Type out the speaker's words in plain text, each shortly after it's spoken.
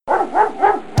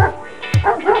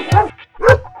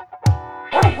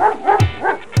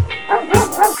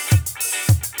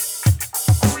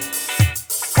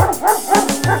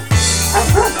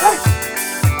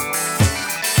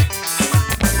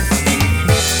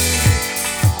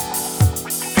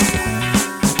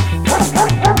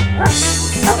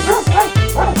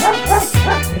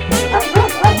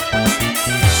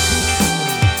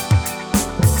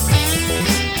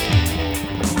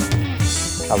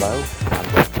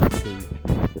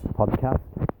podcast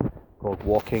called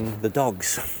Walking the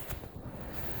Dogs.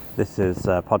 This is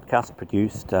a podcast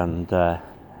produced and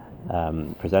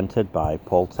presented by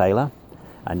Paul Taylor,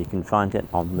 and you can find it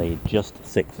on the Just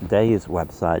 6 Days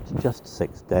website,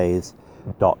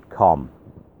 just6days.com.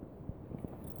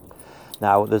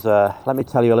 Now, let me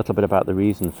tell you a little bit about the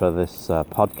reason for this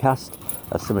podcast.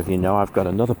 As some of you know, I've got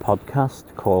another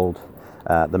podcast called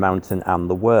The Mountain and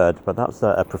the Word, but that's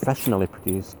a professionally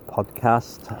produced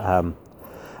podcast,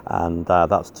 and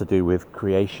that's to do with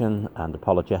creation and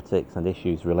apologetics and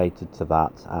issues related to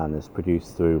that, and is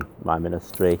produced through my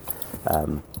ministry,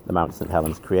 the Mount St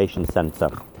Helens Creation Centre.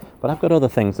 But I've got other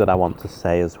things that I want to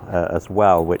say as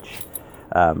well, which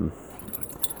are...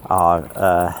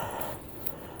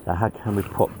 how can we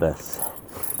put this?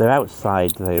 They're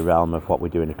outside the realm of what we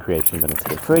do in a creation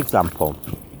ministry. For example,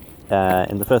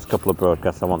 in the first couple of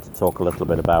broadcasts, I want to talk a little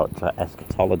bit about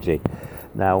eschatology.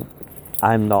 Now,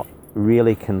 I'm not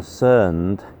really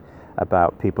concerned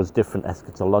about people's different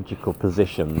eschatological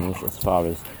positions as far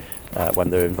as when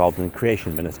they're involved in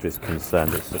creation ministry is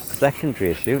concerned. It's a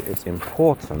secondary issue. It's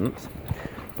important,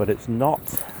 but it's not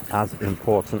as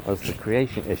important as the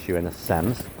creation issue in a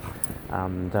sense.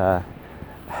 And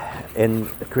in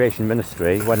creation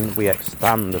ministry, when we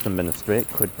expand as a ministry, it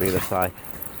could be that I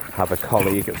have a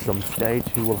colleague at some stage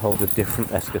who will hold a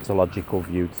different eschatological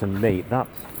view to me. That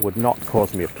would not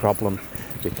cause me a problem,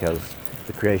 because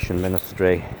the creation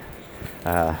ministry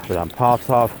that I'm part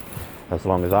of, as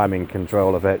long as I'm in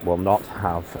control of it, will not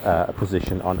have a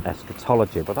position on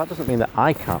eschatology. But that doesn't mean that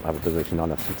I can't have a position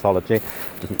on eschatology. It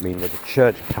doesn't mean that the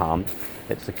church can't.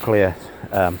 It's a clear,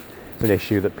 it's an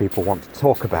issue that people want to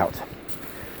talk about.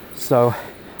 So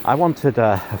I wanted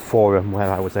a forum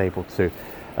where I was able to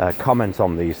comment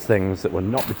on these things that would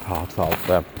not be part of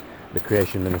the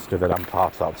creation ministry that I'm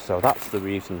part of. So that's the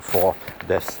reason for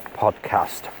this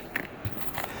podcast.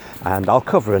 And I'll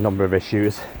cover a number of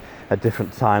issues at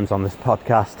different times on this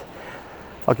podcast.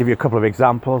 I'll give you a couple of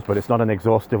examples, but it's not an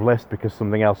exhaustive list because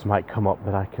something else might come up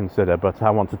that I consider. But I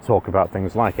want to talk about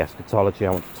things like eschatology.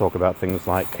 I want to talk about things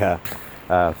like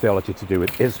theology to do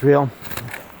with Israel,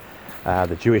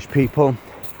 the Jewish people,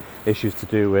 issues to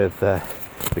do with the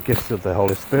gifts of the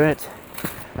Holy Spirit,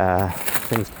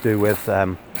 things to do with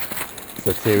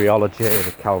soteriology,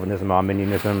 the Calvinism,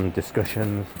 Arminianism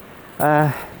discussions,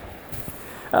 a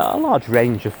large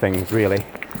range of things really,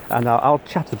 and I'll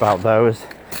chat about those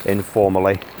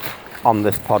informally on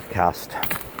this podcast.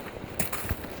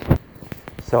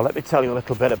 So let me tell you a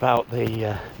little bit about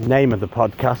the name of the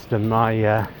podcast and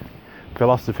my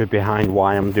philosophy behind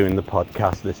why I'm doing the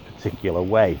podcast this particular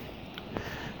way.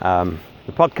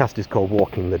 The podcast is called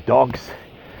Walking the Dogs.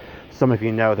 Some of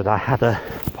you know that I had a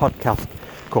podcast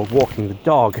called Walking the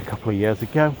Dog a couple of years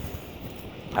ago,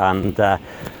 and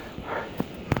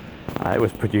it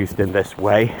was produced in this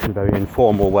way, in a very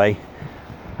informal way,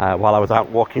 while I was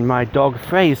out walking my dog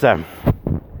Fraser.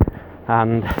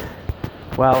 And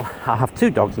well, I have two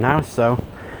dogs now, so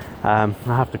I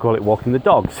have to call it Walking the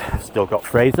Dogs. I've still got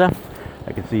Fraser.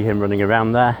 I can see him running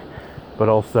around there, but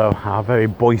also our very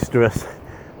boisterous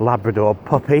Labrador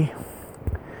puppy,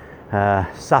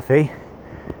 Safi.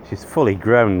 She's fully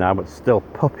grown now, but still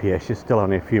puppyish. She's still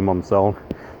only a few months old.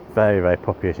 Very, very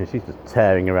puppyish, and she's just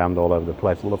tearing around all over the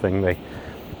place, loving the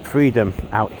freedom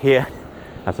out here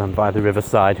as I'm by the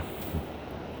riverside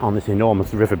on this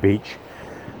enormous river beach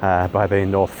by the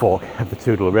North Fork of the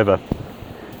Toodle River.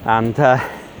 And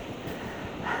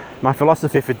my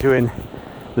philosophy for doing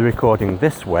the recording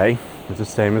this way is the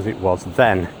same as it was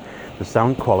then. The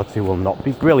sound quality will not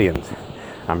be brilliant.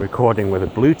 I'm recording with a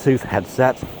Bluetooth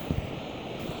headset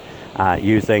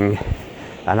using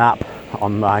an app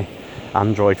on my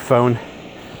Android phone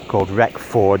called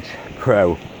RecForge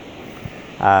Pro.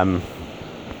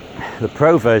 The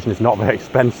Pro version is not very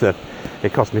expensive.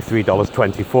 It cost me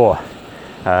 $3.24.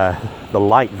 The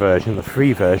light version, the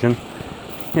free version,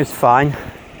 is fine.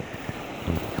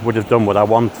 Would have done what I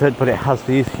wanted, but it has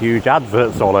these huge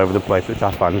adverts all over the place, which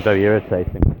I find very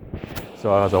irritating.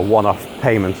 So as a one-off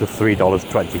payment of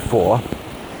 $3.24,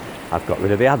 I've got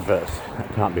rid of the adverts.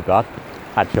 That can't be bad.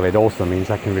 Actually, it also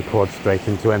means I can record straight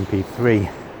into MP3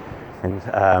 and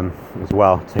as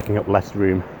well, taking up less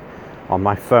room on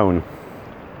my phone.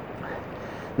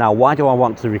 Now, why do I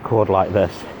want to record like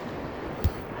this?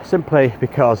 Simply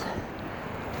because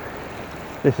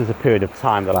this is a period of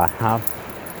time that I have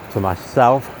to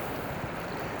myself,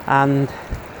 and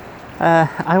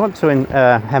I want to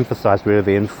emphasize really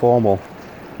the informal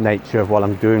nature of what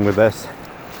I'm doing with this.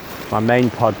 My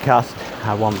main podcast,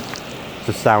 I want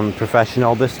to sound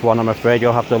professional. This one, I'm afraid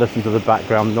you'll have to listen to the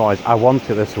background noise. I want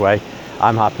it this way.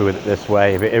 I'm happy with it this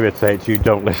way. If it irritates you,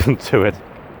 don't listen to it.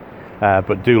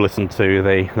 but do listen to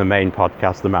the main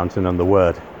podcast, The Mountain and the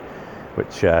Word,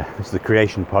 which is the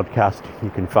creation podcast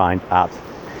you can find at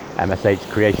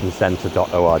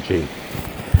mshcreationcentre.org.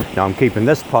 Now I'm keeping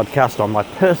this podcast on my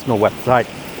personal website,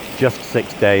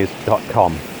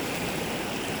 just6days.com.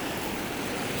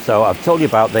 So I've told you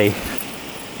about the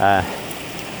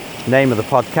name of the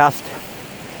podcast,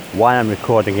 why I'm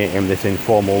recording it in this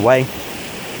informal way,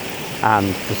 and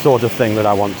the sort of thing that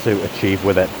I want to achieve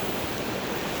with it.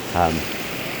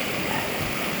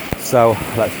 So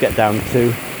let's get down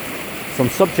to some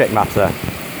subject matter.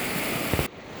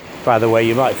 By the way,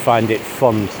 you might find it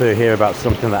fun to hear about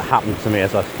something that happened to me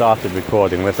as I started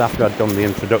recording this, after I'd done the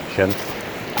introduction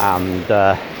and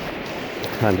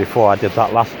before I did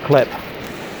that last clip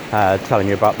telling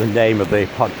you about the name of the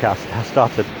podcast. I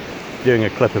started doing a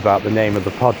clip about the name of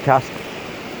the podcast,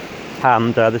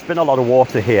 and there's been a lot of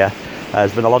water here.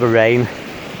 There's been a lot of rain,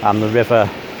 and the river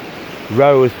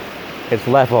rose its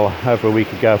level over a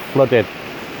week ago, flooded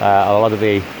a lot of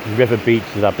the river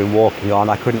beaches I've been walking on.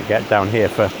 I couldn't get down here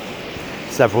for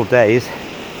several days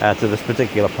to this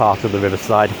particular part of the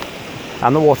riverside,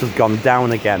 and the water's gone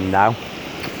down again now.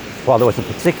 Well, there was a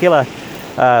particular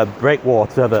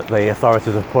breakwater that the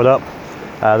authorities have put up.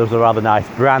 There was a rather nice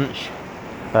branch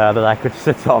that I could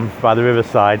sit on by the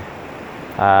riverside,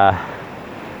 and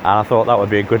I thought that would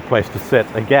be a good place to sit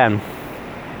again.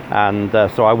 And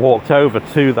so I walked over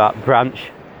to that branch,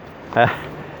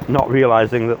 not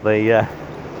realizing that the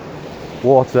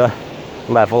water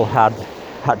level had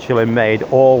actually made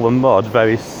all the mud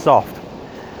very soft.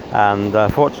 And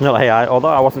fortunately, although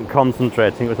I wasn't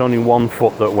concentrating, it was only 1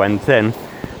 foot that went in.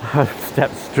 I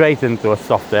stepped straight into a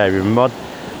soft area of mud.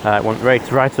 It went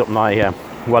right up my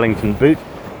Wellington boot,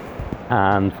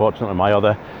 and fortunately my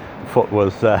other foot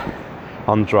was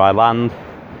on dry land,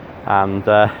 and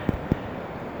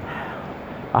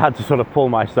I had to sort of pull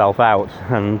myself out,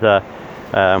 and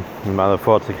I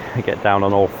thought to get down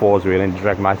on all fours really and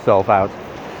drag myself out.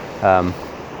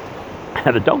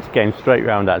 The dogs came straight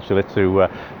round actually to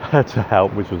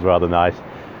help, which was rather nice.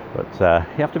 But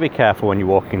you have to be careful when you're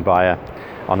walking by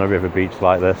on a river beach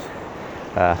like this.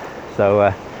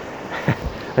 So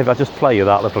if I just play you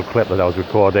that little clip that I was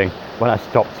recording, when I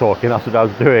stopped talking, that's what I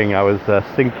was doing. I was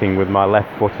sinking with my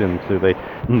left foot into the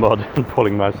mud and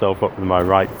pulling myself up with my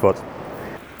right foot.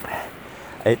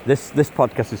 This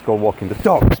podcast is called Walking the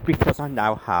Dogs because I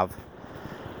now have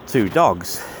 2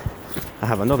 dogs. I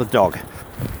have another dog.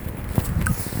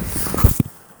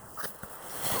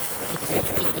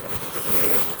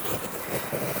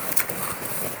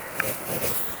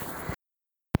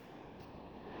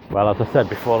 Well, as I said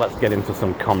before, let's get into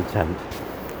some content.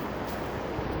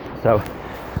 So,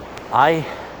 I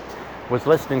was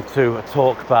listening to a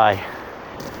talk by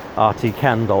R.T.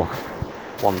 Kendall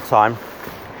one time,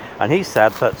 and he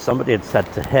said that somebody had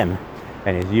said to him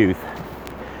in his youth,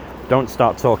 don't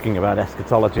start talking about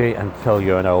eschatology until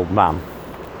you're an old man.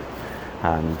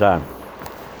 And,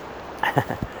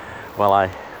 well,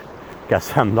 I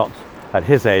guess I'm not at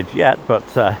his age yet, but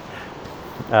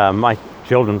my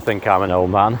children think I'm an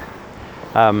old man.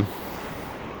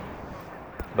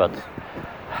 But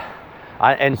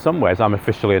in some ways, I'm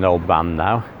officially an old man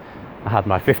now. I had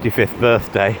my 55th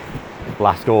birthday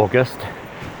last August,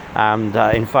 and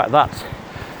in fact that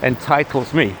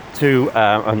entitles me to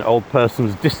an old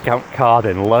person's discount card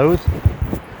in Lowe's,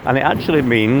 and it actually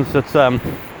means that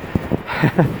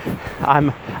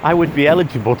I would be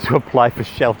eligible to apply for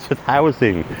sheltered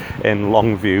housing in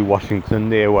Longview, Washington,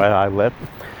 near where I live.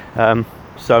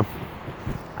 So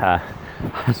I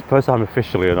suppose I'm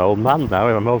officially an old man now.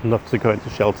 I'm old enough to go into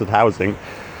sheltered housing.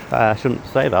 I shouldn't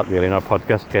say that really in our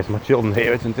podcast in case my children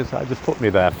hear it and decide to put me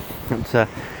there. But,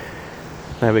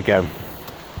 there we go.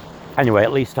 Anyway,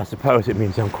 at least I suppose it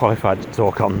means I'm qualified to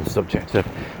talk on the subject of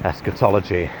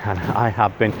eschatology, and I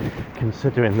have been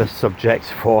considering this subject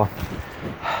for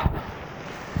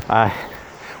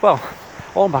well,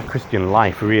 all my Christian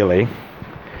life really.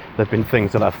 There have been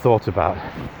things that I've thought about,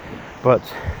 but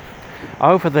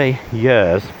over the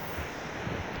years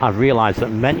I've realised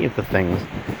that many of the things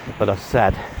that are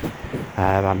said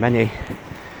by many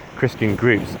Christian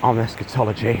groups on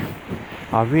eschatology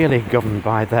are really governed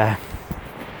by their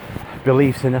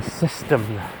beliefs in a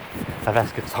system of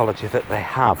eschatology that they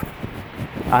have.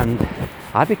 And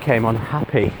I became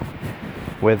unhappy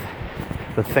with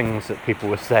the things that people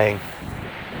were saying.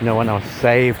 You know, when I was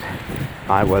saved,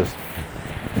 I was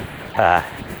the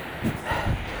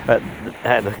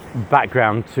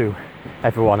background to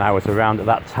everyone I was around at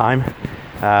that time.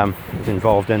 Was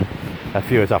involved in, a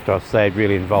few years after I was saved,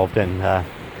 really involved in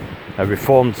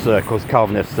Reformed circles,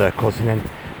 Calvinist circles, and in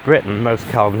Britain most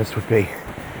Calvinists would be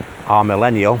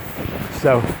amillennial,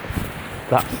 So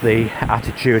that's the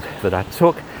attitude that I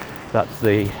took. That's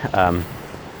the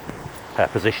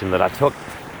position that I took.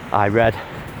 I read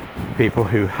people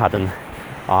who had an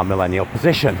millennial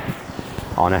position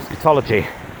on eschatology.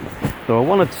 There were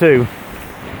one or two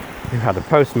who had a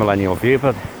post-millennial view,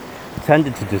 but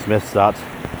tended to dismiss that.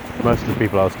 Most of the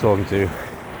people I was talking to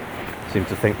seemed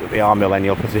to think that the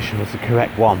millennial position was the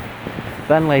correct one.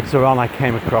 Then later on I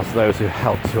came across those who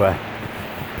held to a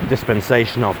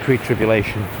dispensational,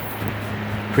 pre-tribulation,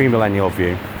 premillennial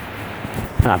view,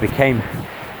 and I became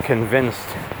convinced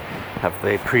of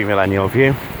the premillennial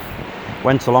view,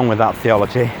 went along with that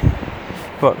theology,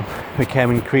 but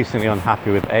became increasingly unhappy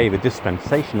with A, the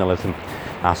dispensationalism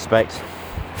aspect,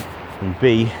 and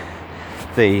B,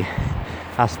 the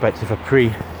aspect of a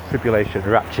pre-tribulation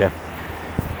rapture.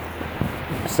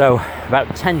 So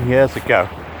about 10 years ago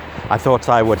I thought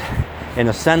I would, in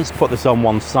a sense, put this on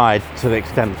one side to the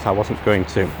extent that I wasn't going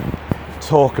to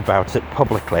talk about it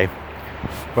publicly,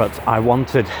 but I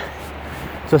wanted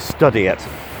to study it,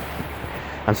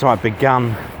 and so I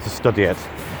began to study it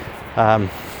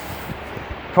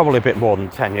probably a bit more than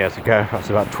 10 years ago. That's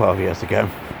about 12 years ago.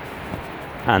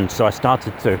 And so I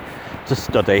started to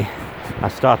study. I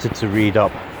started to read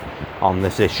up on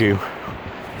this issue,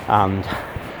 and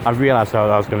I realized that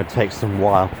I was going to take some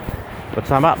while, but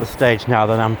I'm at the stage now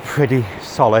that I'm pretty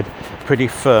solid, pretty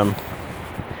firm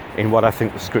in what I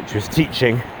think the scripture is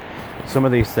teaching. Some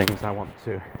of these things I want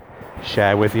to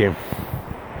share with you.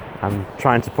 I'm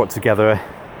trying to put together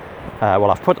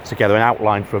I've put together an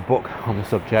outline for a book on the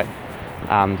subject,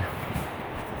 and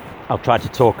I'll try to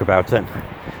talk about it.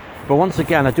 But once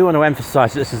again, I do want to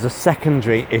emphasize this is a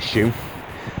secondary issue.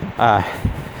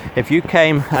 If you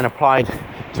came and applied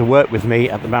to work with me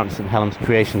at the Mount St. Helens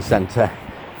Creation Centre,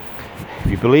 if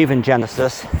you believe in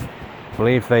Genesis,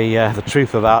 believe the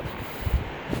truth of that,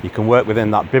 you can work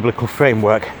within that biblical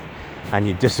framework, and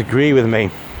you disagree with me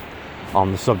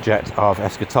on the subject of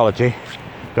eschatology,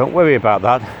 don't worry about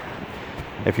that.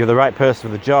 If you're the right person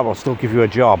for the job, I'll still give you a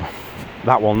job.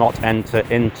 That will not enter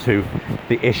into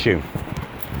the issue.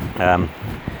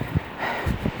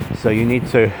 So you need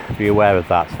to be aware of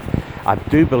that. I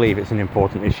do believe it's an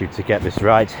important issue to get this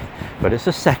right, but it's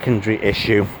a secondary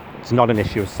issue. It's not an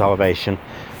issue of salvation.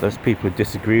 Those people who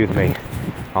disagree with me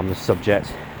on the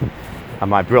subject are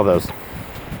my brothers.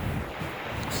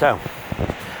 So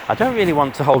I don't really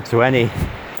want to hold to any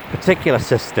particular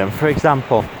system. For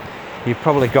example, you've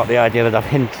probably got the idea that I've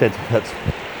hinted that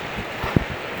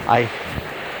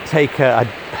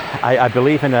I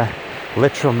believe in a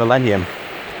literal millennium,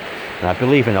 and I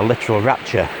believe in a literal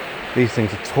rapture. These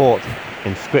things are taught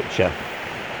in scripture.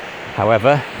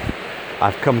 However,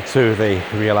 I've come to the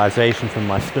realization from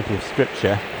my study of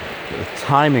scripture that the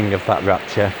timing of that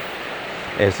rapture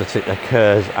is that it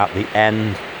occurs at the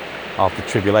end of the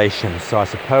tribulation. So I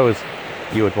suppose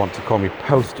you would want to call me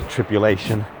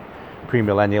post-tribulation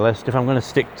premillennialist. If I'm going to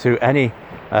stick to any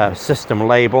system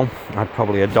label, I'd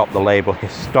probably adopt the label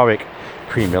historic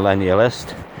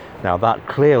premillennialist. Now that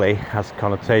clearly has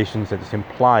connotations that it's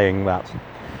implying that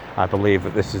I believe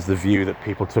that this is the view that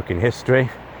people took in history.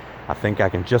 I think I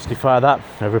can justify that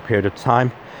over a period of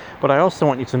time, but I also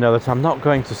want you to know that I'm not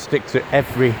going to stick to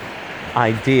every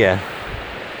idea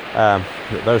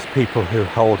that those people who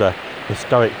hold a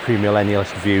historic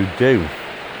premillennialist view do.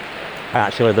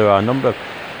 Actually, there are a number of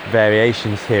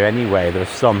variations here anyway. There are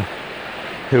some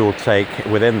who will take,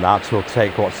 within that, who will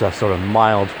take what's a sort of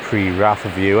mild pre-wrath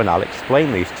view, and I'll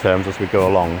explain these terms as we go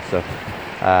along. So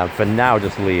for now,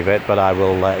 just leave it, but I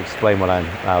will explain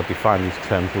I'll define these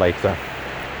terms later.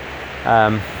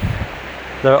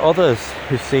 There are others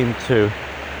who seem to,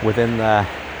 within their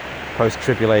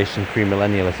post-tribulation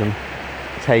premillennialism,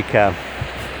 take a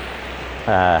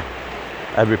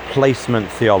replacement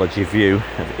theology view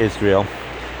of Israel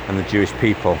and the Jewish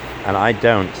people, and I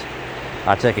don't.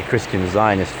 I take a Christian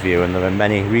Zionist view, and there are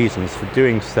many reasons for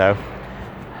doing so.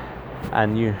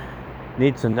 And you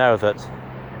need to know that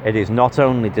it is not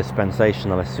only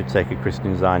dispensationalists who take a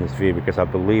Christian Zionist view, because I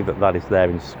believe that that is there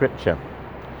in Scripture.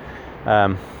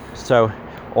 So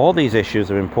all these issues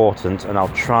are important, and I'll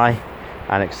try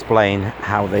and explain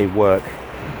how they work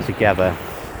together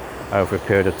over a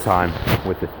period of time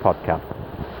with this podcast.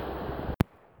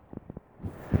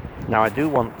 Now I do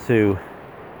want to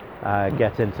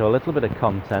get into a little bit of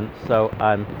content, so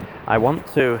I want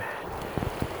to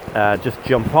just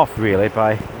jump off really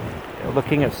by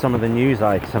looking at some of the news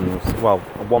items. Well,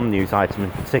 one news item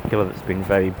in particular that's been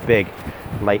very big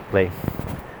lately.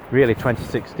 Really,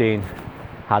 2016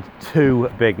 had two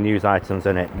big news items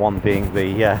in it, one being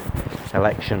the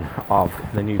election of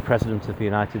the new President of the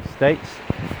United States,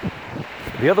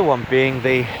 the other one being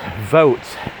the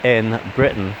vote in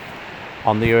Britain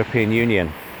on the European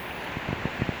Union.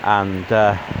 And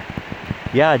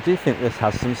I do think this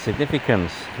has some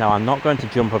significance. Now, I'm not going to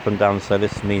jump up and down and say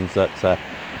this means that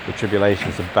the tribulation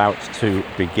is about to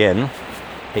begin.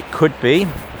 It could be,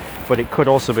 but it could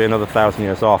also be another 1,000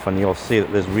 years off, and you'll see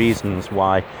that there's reasons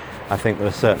why I think there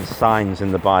are certain signs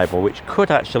in the Bible which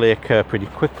could actually occur pretty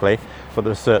quickly, but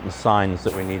there are certain signs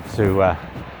that we need to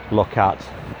look at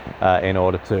in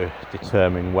order to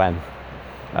determine when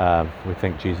we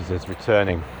think Jesus is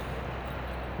returning.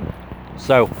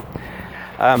 So,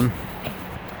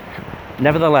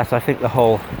 nevertheless, I think the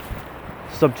whole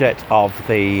subject of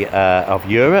of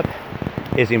Europe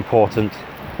is important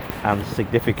and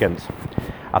significant.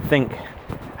 I think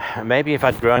maybe if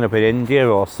I'd grown up in India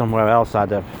or somewhere else,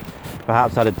 I'd have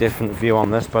perhaps had a different view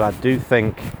on this, but I do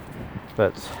think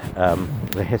that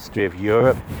the history of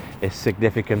Europe is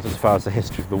significant as far as the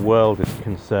history of the world is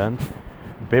concerned.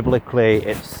 Biblically,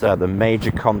 it's the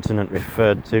major continent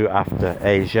referred to after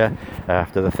Asia,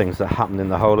 after the things that happened in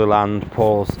the Holy Land.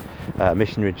 Paul's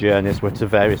missionary journeys were to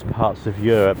various parts of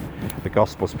Europe, the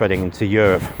gospel spreading into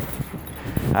Europe.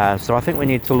 So I think we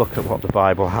need to look at what the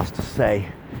Bible has to say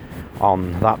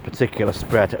on that particular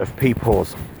spread of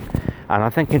peoples. And I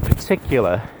think in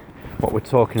particular, what we're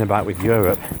talking about with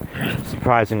Europe,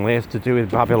 surprisingly, is to do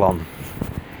with Babylon.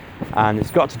 And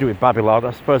it's got to do with Babylon.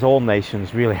 I suppose all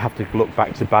nations really have to look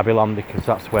back to Babylon, because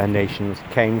that's where nations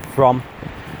came from,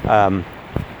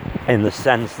 in the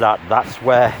sense that that's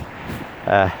where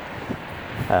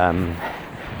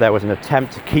there was an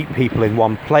attempt to keep people in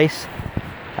one place,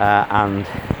 and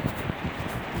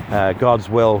God's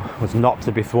will was not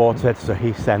to be thwarted, so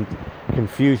he sent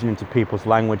confusion into people's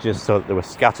languages so that they were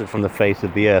scattered from the face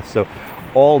of the earth. So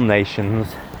all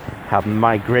nations have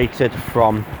migrated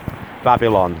from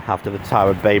Babylon after the Tower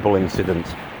of Babel incident.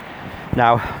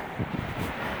 Now,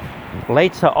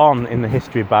 later on in the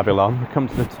history of Babylon, we come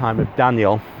to the time of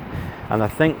Daniel, and I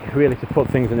think really to put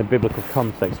things in a biblical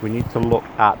context, we need to look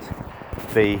at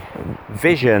the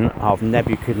vision of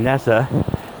Nebuchadnezzar,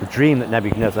 the dream that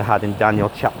Nebuchadnezzar had in Daniel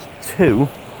chapter 2,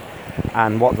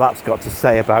 and what that's got to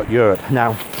say about Europe.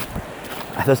 Now,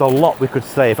 there's a lot we could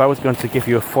say. If I was going to give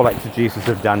you a full exegesis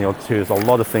of Daniel 2, there's a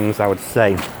lot of things I would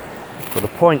say. But the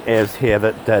point is here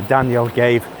that Daniel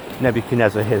gave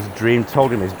Nebuchadnezzar his dream,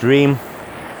 told him his dream,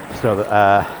 so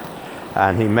that,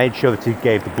 and he made sure that he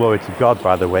gave the glory to God,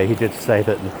 by the way. He did say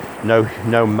that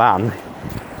no man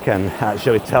can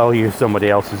actually tell you somebody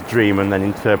else's dream and then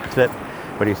interpret it,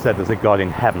 but he said there's a God in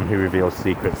heaven who reveals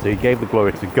secrets. So he gave the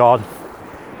glory to God.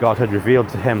 God had revealed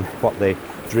to him what the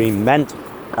dream meant,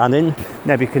 and in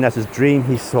Nebuchadnezzar's dream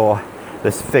he saw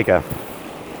this figure,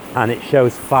 and it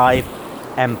shows 5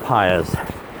 empires.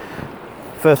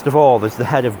 First of all, there's the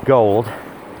head of gold,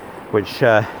 which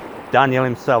Daniel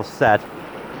himself said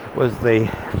was the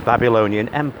Babylonian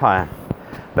Empire.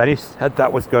 Then he said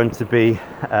that was going to be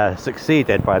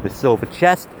succeeded by the silver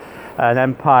chest, an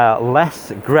empire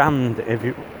less grand,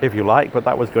 if you like, but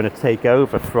that was going to take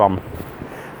over from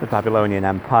the Babylonian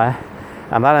Empire.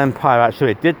 And that empire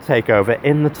actually did take over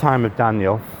in the time of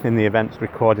Daniel, in the events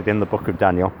recorded in the book of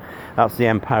Daniel. That's the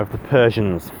empire of the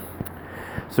Persians.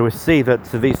 So we see that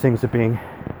these things are being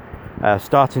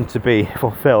starting to be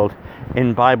fulfilled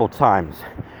in Bible times.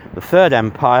 The third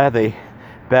empire, the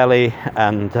belly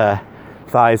and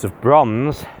thighs of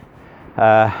bronze,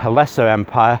 a lesser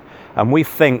empire, and we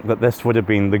think that this would have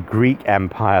been the Greek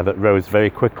Empire that rose very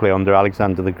quickly under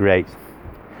Alexander the Great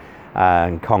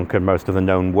and conquered most of the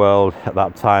known world at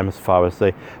that time as far as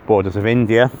the borders of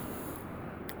India.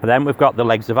 And then we've got the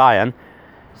legs of iron.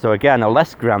 So again, a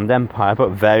less grand empire,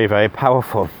 but very, very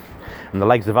powerful. And the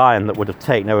legs of iron that would have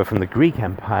taken over from the Greek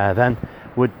Empire then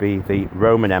would be the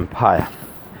Roman Empire.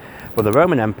 But the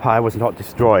Roman Empire was not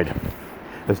destroyed.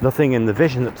 There's nothing in the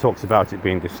vision that talks about it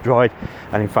being destroyed.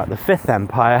 And in fact, the fifth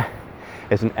empire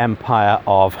is an empire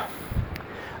of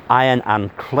iron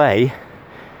and clay.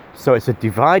 So it's a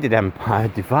divided empire,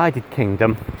 divided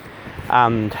kingdom.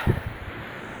 And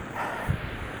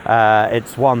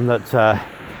it's one that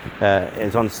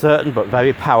is uncertain but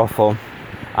very powerful,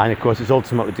 and of course it's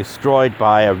ultimately destroyed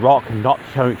by a rock not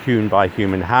hewn by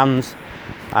human hands,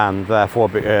 and therefore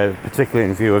particularly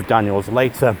in view of Daniel's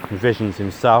later visions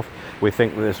himself, we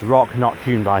think that this rock not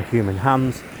hewn by human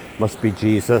hands must be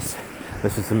Jesus.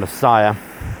 This is the Messiah.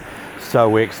 So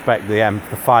we expect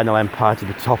the final empire to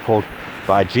be toppled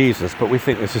by Jesus, but we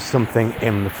think this is something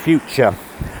in the future.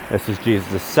 This is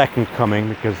Jesus' second coming,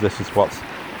 because this is what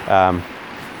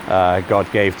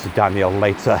God gave to Daniel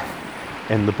later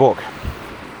in the book.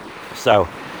 So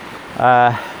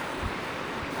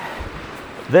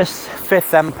This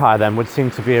Fifth Empire then would seem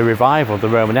to be a revival of the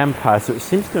Roman Empire, so it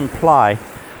seems to imply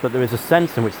that there is a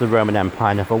sense in which the Roman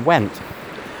Empire never went.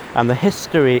 And the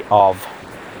history of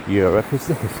Europe is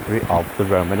the history of the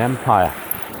Roman Empire.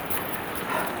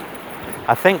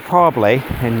 I think probably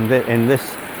in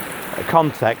this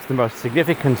context, the most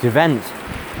significant event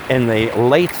in the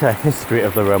later history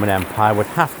of the Roman Empire would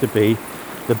have to be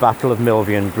the Battle of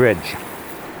Milvian Bridge.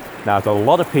 Now, a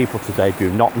lot of people today do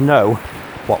not know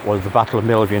what the Battle of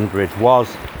Milvian Bridge was,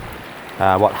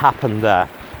 what happened there.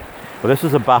 But this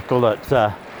was a battle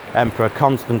that Emperor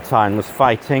Constantine was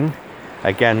fighting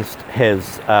against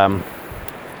his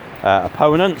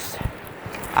opponents,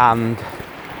 and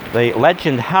the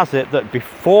legend has it that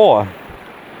before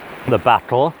the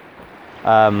battle,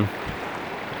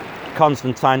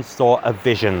 Constantine saw a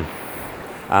vision,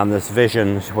 and this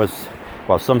vision was,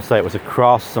 well, some say it was a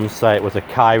cross, some say it was a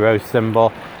Cairo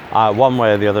symbol. One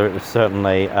way or the other, it was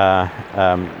certainly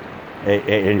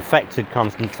it infected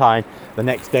Constantine. The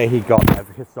next day he got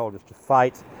his soldiers to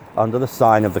fight under the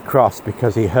sign of the cross,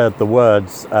 because he heard the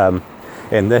words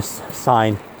in this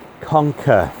sign,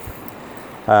 conquer,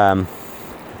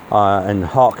 in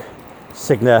hoc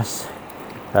signis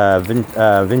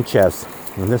vinces,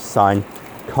 in this sign,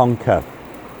 conquer.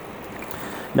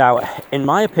 Now, in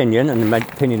my opinion, and in the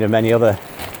opinion of many other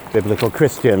biblical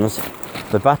Christians,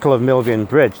 the Battle of Milvian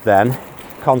Bridge then,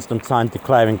 Constantine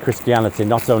declaring Christianity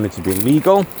not only to be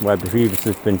legal, where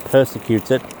previously has been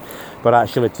persecuted, but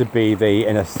actually to be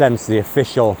in a sense, the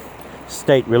official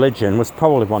state religion, was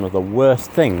probably one of the worst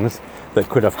things that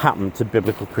could have happened to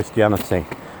biblical Christianity.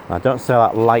 And I don't say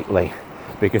that lightly,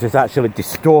 because it's actually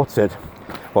distorted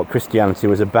what Christianity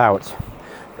was about.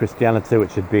 Christianity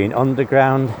which had been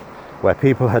underground, where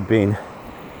people had been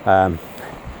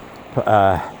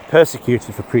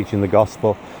persecuted for preaching the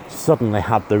gospel, suddenly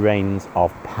had the reins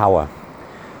of power.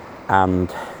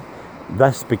 And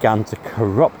this began to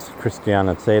corrupt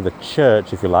Christianity, the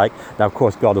church, if you like. Now, of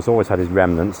course, God has always had his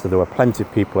remnants, so there were plenty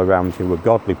of people around who were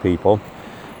godly people.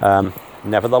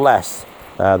 Nevertheless,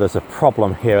 there's a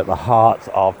problem here at the heart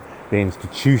of the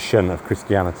institution of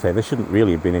Christianity. There shouldn't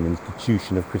really have been an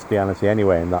institution of Christianity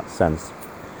anyway, in that sense.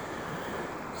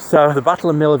 So the Battle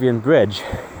of Milvian Bridge,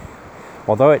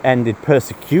 although it ended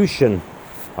persecution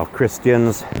of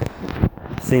Christians,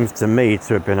 seems to me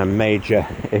to have been a major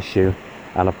issue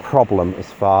and a problem as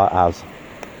far as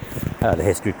the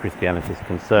history of Christianity is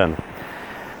concerned.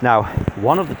 Now,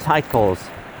 one of the titles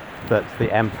that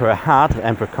the emperor had,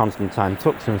 Emperor Constantine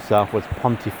took to himself, was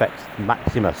Pontifex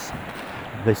Maximus,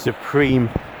 the Supreme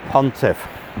Pontiff.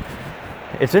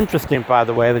 It's interesting, by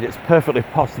the way, that it's perfectly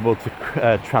possible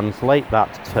to translate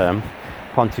that term,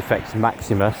 Pontifex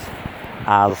Maximus,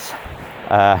 as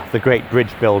the Great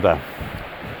Bridge Builder.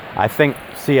 I think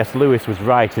C.S. Lewis was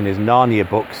right in his Narnia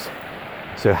books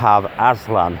to have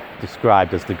Aslan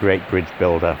described as the Great Bridge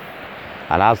Builder.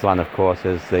 And Aslan, of course,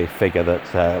 is the figure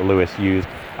that Lewis used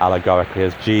allegorically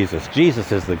as Jesus.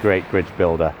 Jesus is the Great Bridge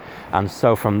Builder. And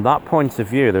so from that point of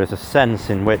view, there is a sense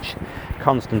in which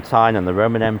Constantine and the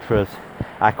Roman Emperor's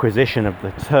acquisition of the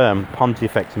term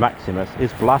Pontifex Maximus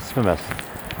is blasphemous.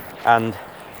 And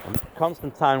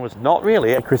Constantine was not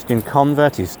really a Christian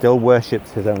convert. He still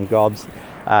worships his own gods.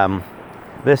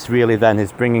 This really then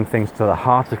is bringing things to the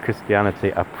heart of Christianity,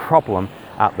 a problem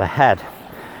at the head.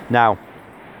 Now,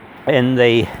 in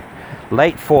the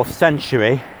late 4th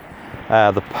century,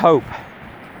 the Pope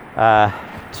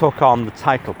took on the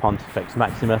title Pontifex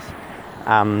Maximus,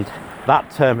 and that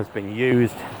term has been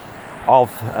used of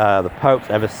the popes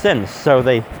ever since. So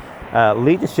the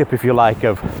leadership, if you like,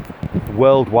 of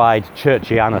worldwide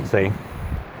churchianity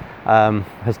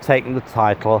has taken the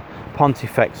title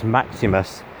Pontifex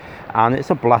Maximus, and it's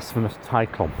a blasphemous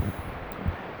title.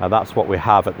 That's what we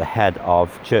have at the head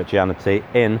of churchianity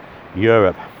in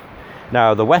Europe.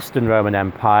 Now, the Western Roman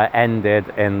Empire ended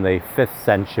in the 5th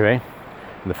century,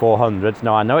 in the 400s.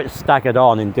 Now, I know it's staggered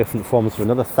on in different forms for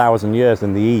another 1,000 years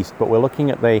in the East, but we're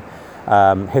looking at the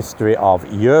history of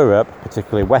Europe,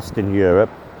 particularly Western Europe,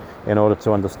 in order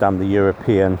to understand the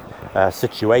European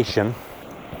situation.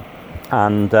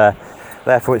 And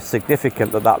therefore, it's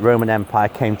significant that that Roman Empire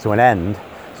came to an end.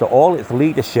 So all its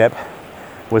leadership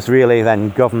was really then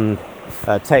governed,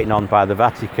 taken on by the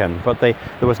Vatican. But there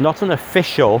was not an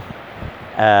official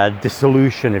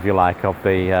dissolution, if you like, of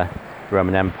the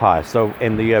Roman Empire. So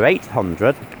in the year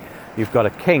 800, you've got a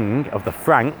king of the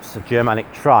Franks, a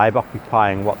Germanic tribe,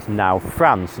 occupying what's now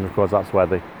France. And of course, that's where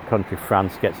the country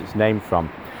France gets its name from.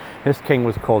 This king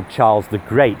was called Charles the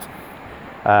Great.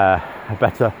 A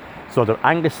better sort of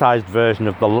anglicised version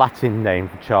of the Latin name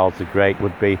for Charles the Great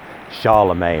would be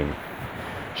Charlemagne.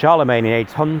 Charlemagne in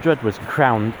 800 was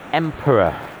crowned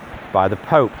emperor by the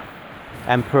Pope.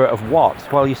 Emperor of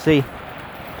what? Well, you see,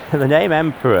 the name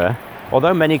emperor,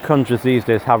 although many countries these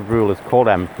days have rulers called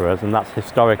emperors, and that's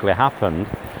historically happened,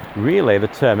 really the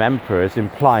term emperor is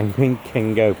implying being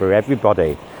king over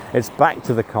everybody. It's back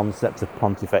to the concept of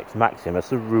Pontifex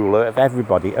Maximus, a ruler of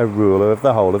everybody, a ruler of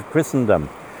the whole of Christendom.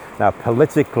 Now,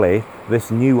 politically,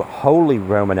 this new Holy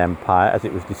Roman Empire, as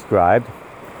it was described,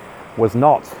 was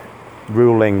not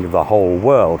ruling the whole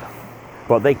world,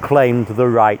 but they claimed the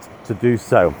right to do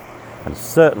so, and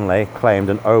certainly claimed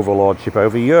an overlordship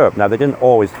over Europe. Now, they didn't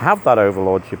always have that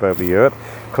overlordship over Europe.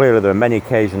 Clearly, there are many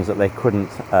occasions that they couldn't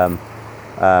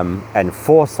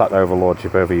enforce that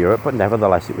overlordship over Europe, but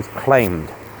nevertheless, it was claimed.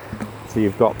 So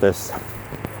you've got this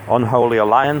unholy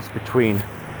alliance between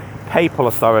papal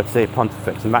authority,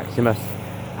 Pontifex Maximus,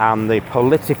 and the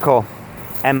political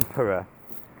emperor,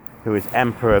 who is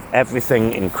emperor of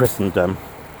everything in Christendom,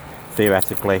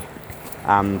 theoretically,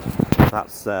 and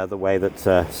that's the way that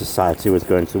society was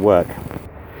going to work.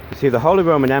 You see, the Holy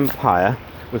Roman Empire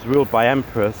was ruled by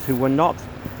emperors who were not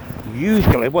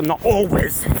usually, well, not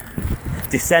always,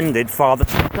 descended father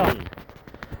to son.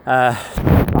 That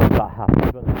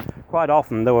happened, but quite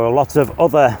often there were a lot of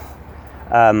other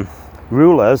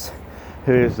rulers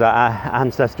whose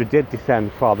ancestry did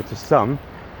descend father to son,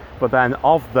 but then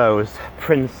of those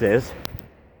princes,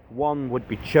 one would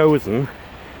be chosen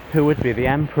who would be the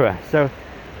emperor. So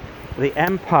the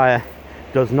empire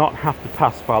does not have to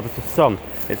pass father to son.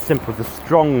 It's simply the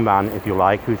strong man, if you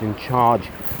like, who's in charge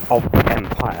of the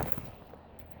empire.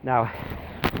 Now,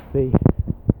 you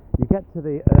get to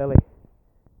the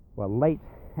late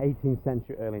 18th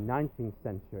century, early 19th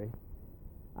century,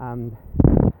 and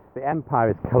the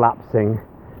empire is collapsing,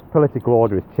 political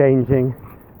order is changing.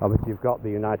 Obviously, you've got the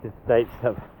United States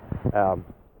have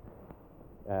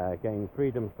gained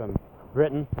freedom from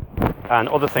Britain, and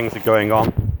other things are going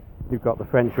on. You've got the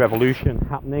French Revolution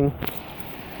happening.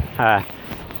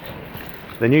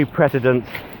 The new president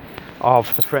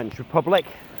of the French Republic,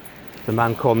 the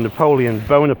man called Napoleon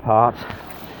Bonaparte,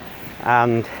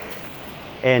 and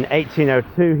in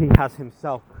 1802 he has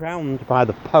himself crowned by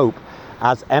the Pope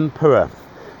as emperor.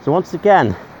 So once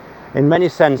again, in many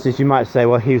senses you might say,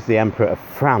 well, he's the emperor of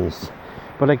France.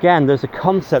 But again, there's a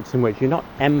concept in which you're not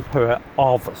emperor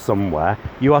of somewhere,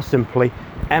 you are simply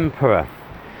emperor.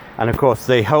 And of course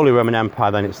the Holy Roman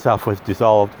Empire then itself was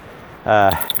dissolved.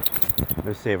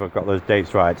 Let's see if I've got those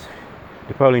dates right.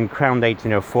 Napoleon crowned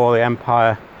 1804,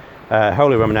 the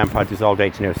Holy Roman Empire dissolved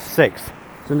 1806.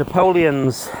 So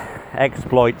Napoleon's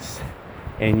exploits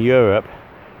in Europe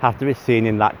have to be seen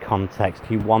in that context.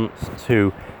 He wants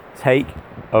to take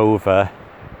over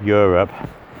Europe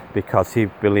because he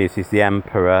believes he's the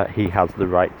emperor, he has the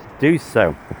right to do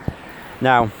so.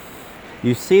 Now,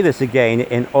 you see this again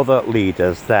in other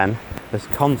leaders then, this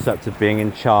concept of being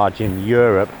in charge in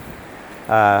Europe.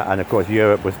 And of course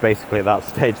Europe was basically at that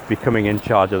stage becoming in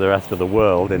charge of the rest of the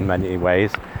world in many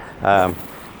ways.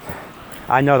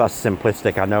 I know that's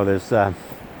simplistic, I know there's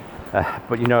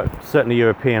but you know, certainly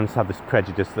Europeans have this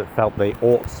prejudice that felt they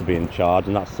ought to be in charge,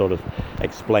 and that sort of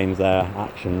explains their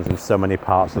actions in so many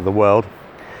parts of the world.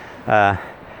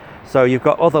 So you've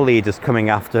got other leaders coming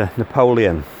after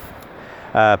Napoleon.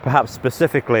 Perhaps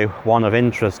specifically one of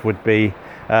interest would be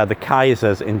the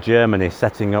Kaisers in Germany,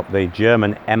 setting up the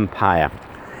German Empire.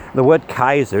 The word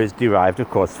Kaiser is derived, of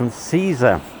course, from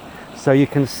Caesar. So you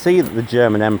can see that the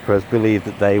German emperors believed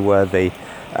that they were the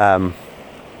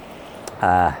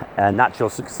natural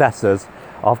successors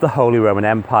of the Holy Roman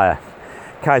Empire.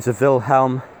 Kaiser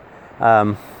Wilhelm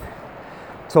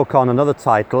took on another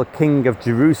title, King of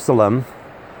Jerusalem.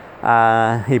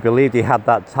 He believed he had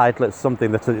that title. It's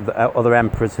something that other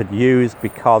emperors had used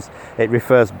because it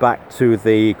refers back to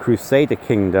the Crusader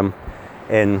kingdom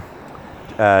in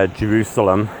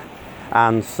Jerusalem,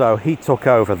 and so he took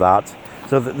over that.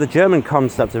 So the German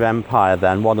concept of empire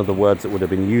then, one of the words that would have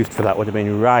been used for that would have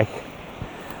been Reich.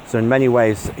 So in many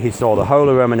ways he saw the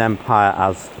Holy Roman Empire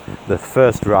as the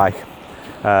First Reich.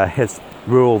 His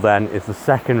rule then is the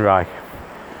Second Reich.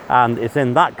 And it's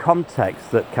in that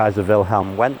context that Kaiser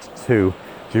Wilhelm went to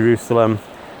Jerusalem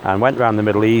and went around the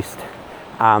Middle East,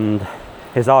 and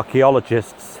his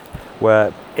archaeologists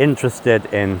were interested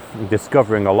in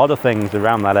discovering a lot of things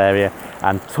around that area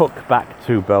and took back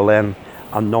to Berlin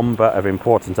a number of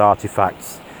important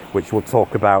artifacts, which we'll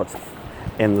talk about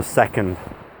in the second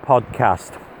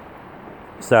podcast.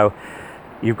 So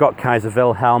you've got Kaiser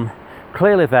Wilhelm.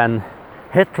 Clearly then,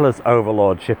 Hitler's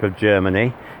overlordship of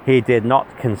Germany, he did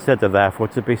not consider therefore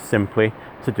to be simply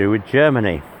to do with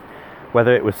Germany.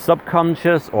 Whether it was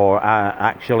subconscious or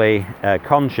actually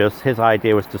conscious, his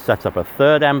idea was to set up a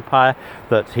third empire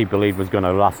that he believed was going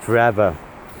to last forever.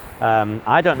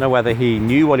 I don't know whether he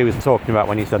knew what he was talking about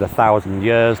when he said 1,000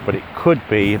 years, but it could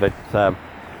be that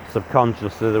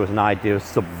subconsciously there was an idea of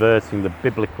subverting the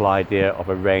biblical idea of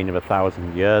a reign of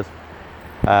 1,000 years,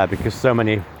 because so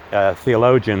many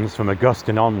theologians from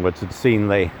Augustine onwards had seen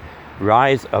the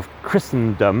rise of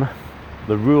Christendom,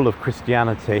 the rule of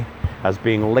Christianity, as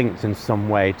being linked in some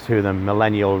way to the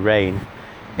millennial reign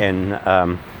in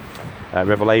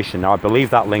Revelation. Now, I believe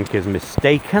that link is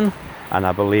mistaken, and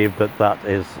I believe that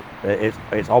is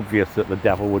it's obvious that the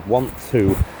devil would want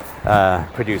to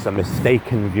produce a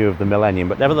mistaken view of the millennium.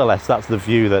 But nevertheless, that's the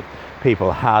view that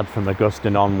people had from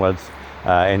Augustine onwards.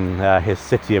 In his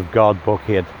City of God book,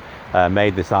 he had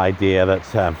made this idea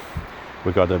that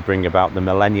we've got to bring about the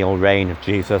millennial reign of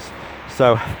Jesus.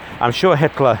 So I'm sure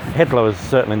Hitler was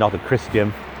certainly not a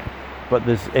Christian, but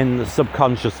there's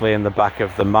subconsciously in the back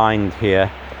of the mind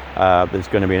here, there's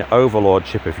going to be an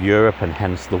overlordship of Europe and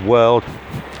hence the world.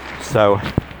 So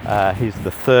he's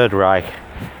the Third Reich,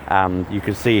 and you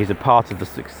can see he's a part of the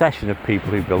succession of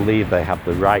people who believe they have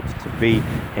the right to be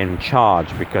in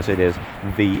charge because it is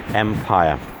the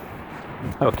empire.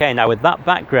 Okay, now with that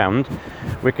background,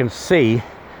 we can see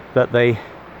that the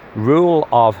rule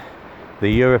of the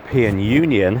European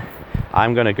Union,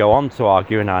 I'm going to go on to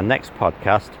argue in our next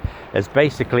podcast, has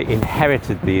basically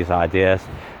inherited these ideas,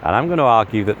 and I'm going to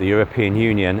argue that the European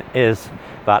Union is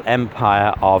that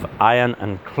empire of iron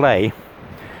and clay,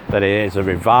 that it is a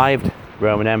revived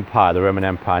Roman Empire. The Roman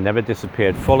Empire never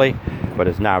disappeared fully, but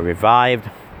is now revived,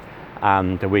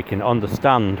 and we can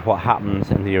understand what happens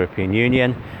in the European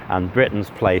Union and Britain's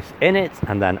place in it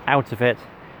and then out of it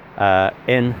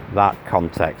in that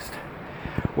context.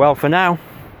 Well, for now,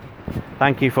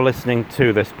 thank you for listening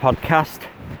to this podcast.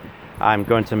 I'm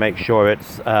going to make sure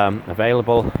it's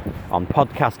available on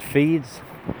podcast feeds.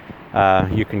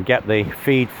 You can get the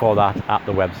feed for that at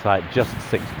the website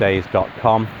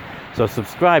just6days.com. So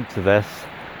subscribe to this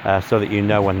so that you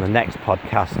know when the next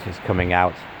podcast is coming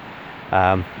out.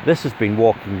 This has been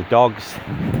Walking the Dogs.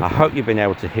 I hope you've been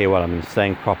able to hear what I've been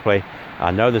saying properly.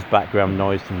 I know there's background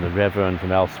noise from the river and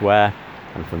from elsewhere,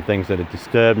 and from things that have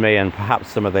disturbed me, and perhaps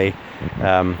some of the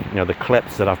the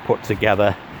clips that I've put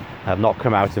together have not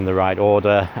come out in the right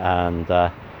order,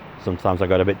 and sometimes I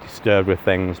got a bit disturbed with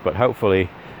things, but hopefully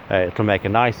it'll make a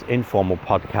nice informal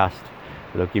podcast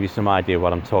that'll give you some idea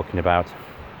what I'm talking about.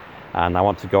 And I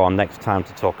want to go on next time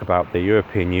to talk about the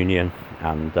European Union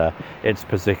and its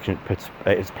position,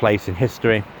 its place in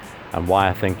history, and why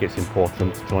I think it's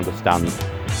important to understand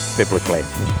biblically.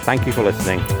 Thank you for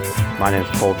listening. My name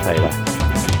is Paul Taylor.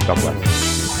 God bless.